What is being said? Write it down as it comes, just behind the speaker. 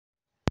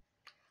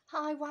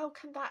Hi,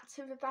 welcome back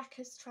to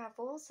Rebecca's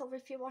Travels, or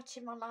if you're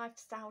watching my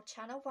lifestyle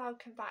channel,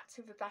 welcome back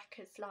to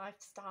Rebecca's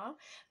Lifestyle.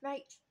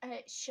 Make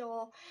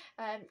sure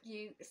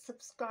you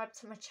subscribe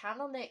to my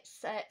channel.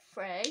 It's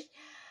free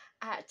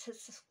to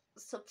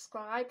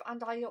subscribe,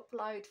 and I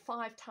upload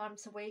 5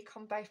 times a week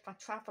on both my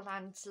travel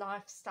and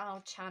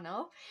lifestyle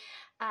channel.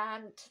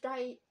 And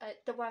today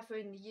the weather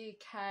in the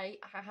UK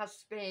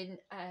has been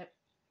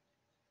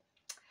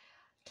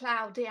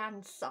cloudy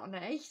and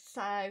sunny,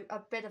 so a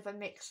bit of a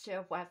mixture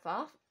of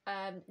weather.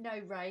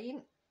 No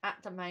rain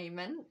at the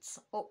moment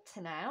up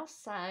to now,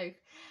 so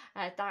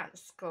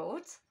that's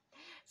good.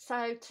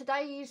 So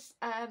today's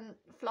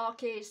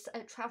vlog is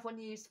Travel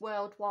News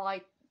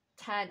Worldwide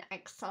 10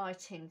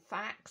 Exciting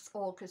Facts,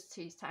 August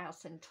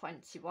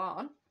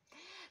 2021.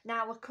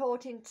 Now,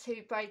 according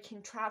to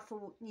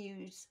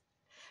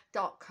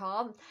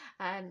breakingtravelnews.com,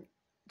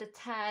 the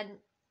 10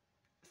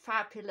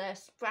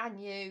 fabulous brand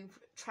new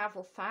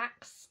travel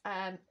facts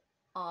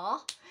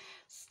are,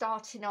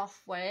 starting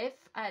off with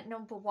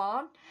number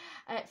 1,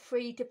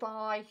 Free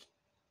Dubai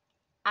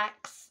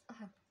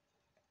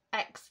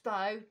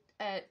Expo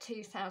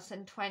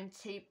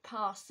 2020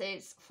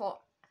 passes for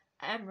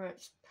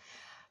Emirates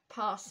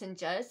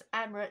passengers.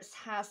 Emirates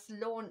has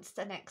launched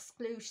an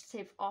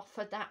exclusive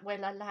offer that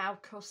will allow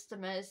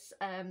customers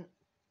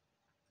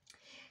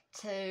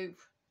to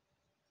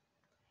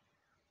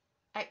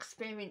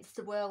experience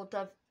the world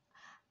of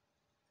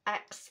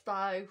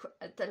Expo,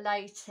 the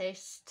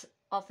latest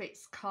of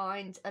its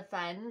kind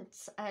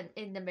event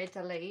in the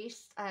Middle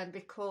East,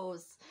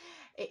 because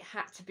it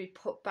had to be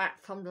put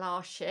back from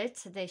last year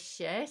to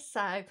this year.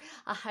 So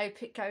I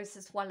hope it goes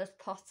as well as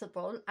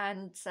possible,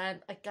 and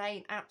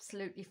again,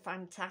 absolutely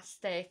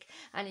fantastic.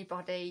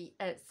 Anybody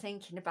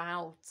thinking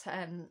about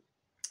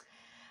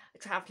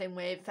travelling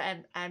with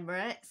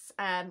Emirates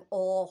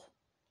or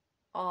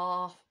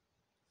are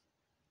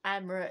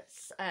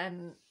Emirates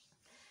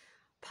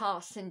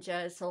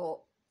passengers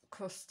or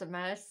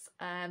customers,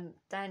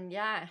 then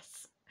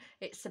yes,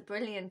 it's a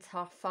brilliant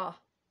offer.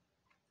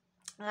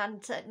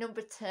 And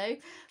number 2,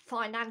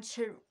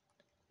 financial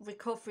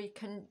recovery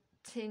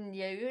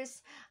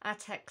continues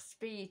at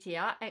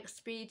Expedia.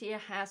 Expedia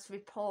has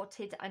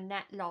reported a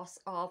net loss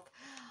of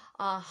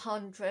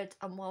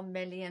 101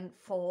 million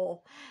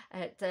for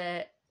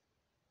the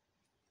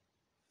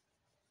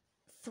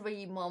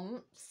 3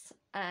 months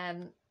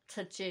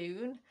to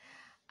June.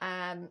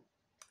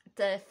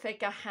 The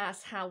figure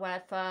has,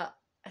 however,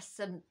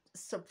 some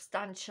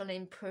substantial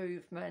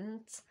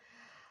improvement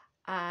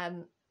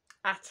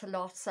at a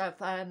loss of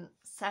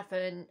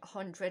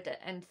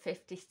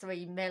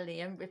 753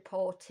 million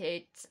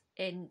reported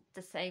in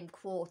the same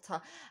quarter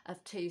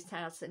of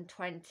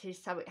 2020.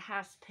 So it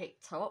has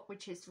picked up,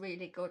 which is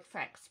really good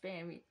for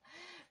Expedia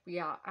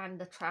and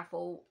the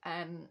travel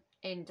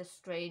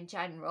industry in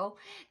general.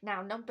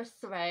 Now, number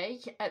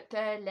 3, at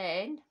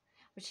Berlin,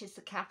 which is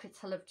the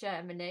capital of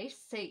Germany,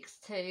 seeks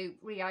to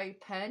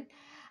reopen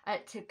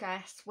to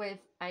guests with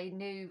a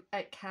new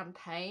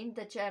campaign.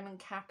 The German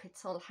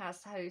capital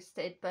has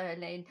hosted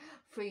Berlin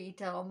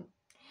Freedom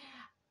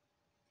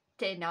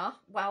Dinner,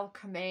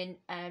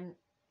 welcoming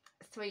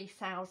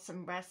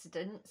 3,000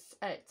 residents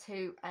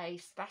to a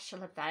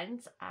special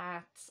event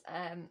at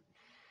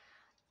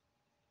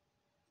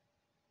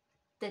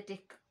the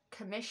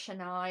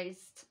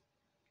decommissioned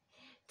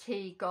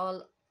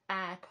Tegel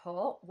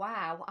Airport.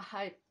 Wow, I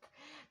hope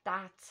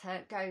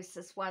that goes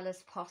as well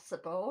as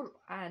possible,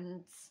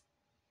 and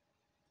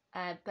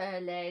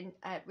Berlin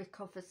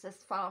recovers as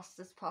fast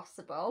as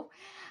possible.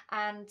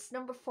 And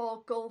number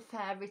 4, Gulf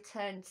Air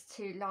returns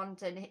to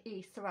London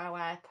Heathrow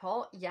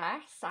Airport.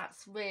 Yes,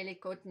 that's really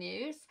good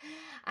news.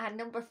 And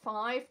number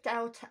 5,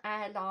 Delta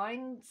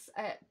Airlines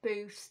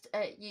boost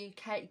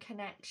UK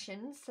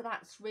connections, so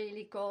that's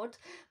really good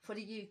for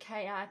the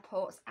UK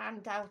airports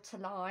and Delta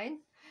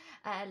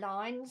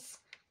Airlines.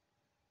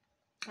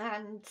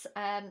 And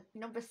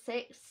number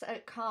 6,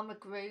 Karma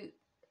Group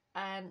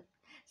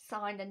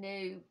sign a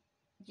new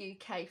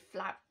UK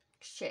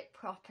flagship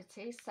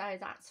property, so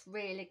that's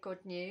really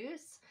good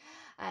news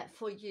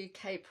for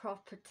UK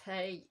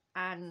property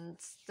and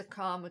the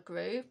Karma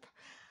Group.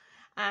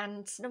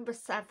 And number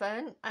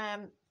 7,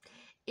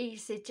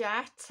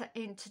 EasyJet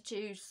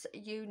introduce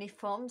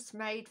uniforms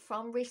made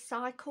from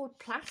recycled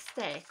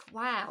plastic.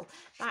 Wow,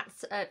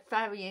 that's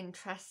very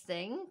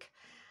interesting.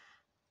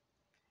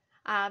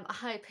 I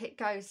hope it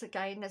goes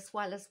again as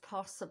well as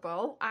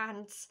possible.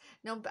 And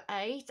number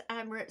 8,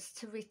 Emirates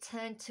to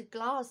return to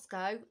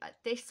Glasgow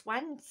this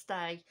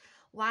Wednesday.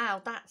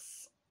 Wow,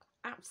 that's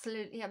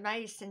absolutely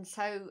amazing.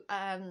 So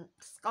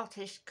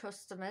Scottish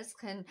customers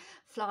can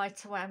fly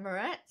to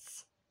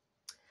Emirates.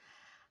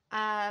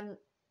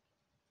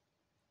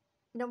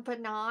 Number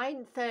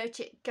 9,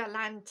 Virgin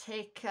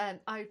Galactic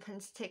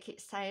opens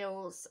ticket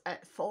sales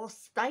for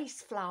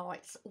space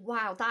flights.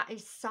 Wow, that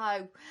is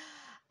so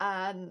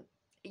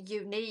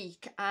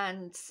unique,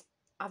 and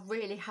I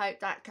really hope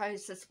that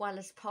goes as well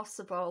as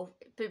possible.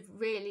 It'd be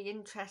really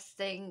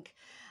interesting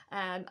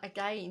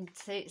again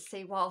to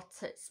see what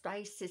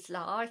space is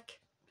like,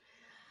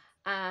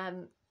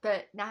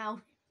 but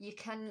now you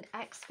can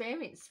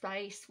experience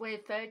space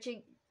with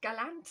Virgin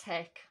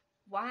Galactic.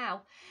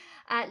 Wow.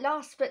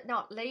 Last but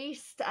not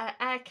least,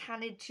 Air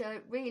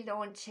Canada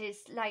relaunches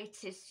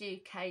latest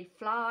UK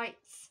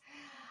flights.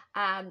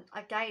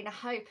 Again, I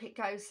hope it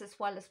goes as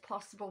well as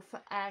possible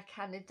for Air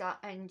Canada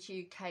and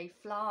UK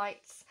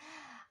flights.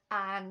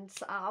 And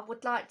I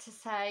would like to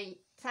say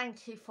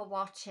thank you for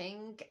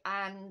watching,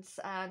 and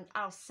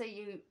I'll see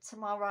you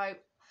tomorrow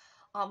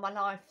on my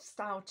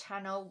lifestyle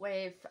channel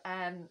with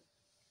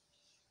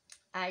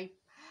a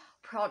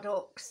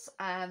products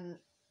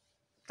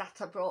that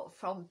I brought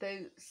from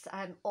Boots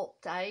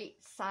update.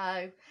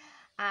 So,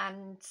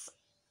 and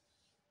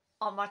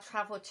on my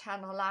travel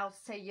channel I'll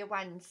see you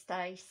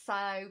Wednesday.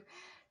 So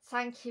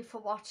thank you for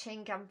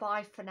watching, and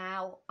bye for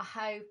now. I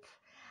hope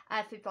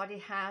everybody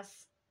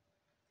has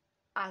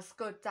as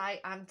good day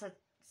and a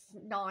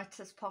night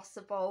as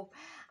possible,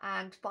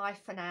 and bye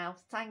for now.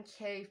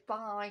 Thank you.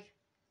 Bye.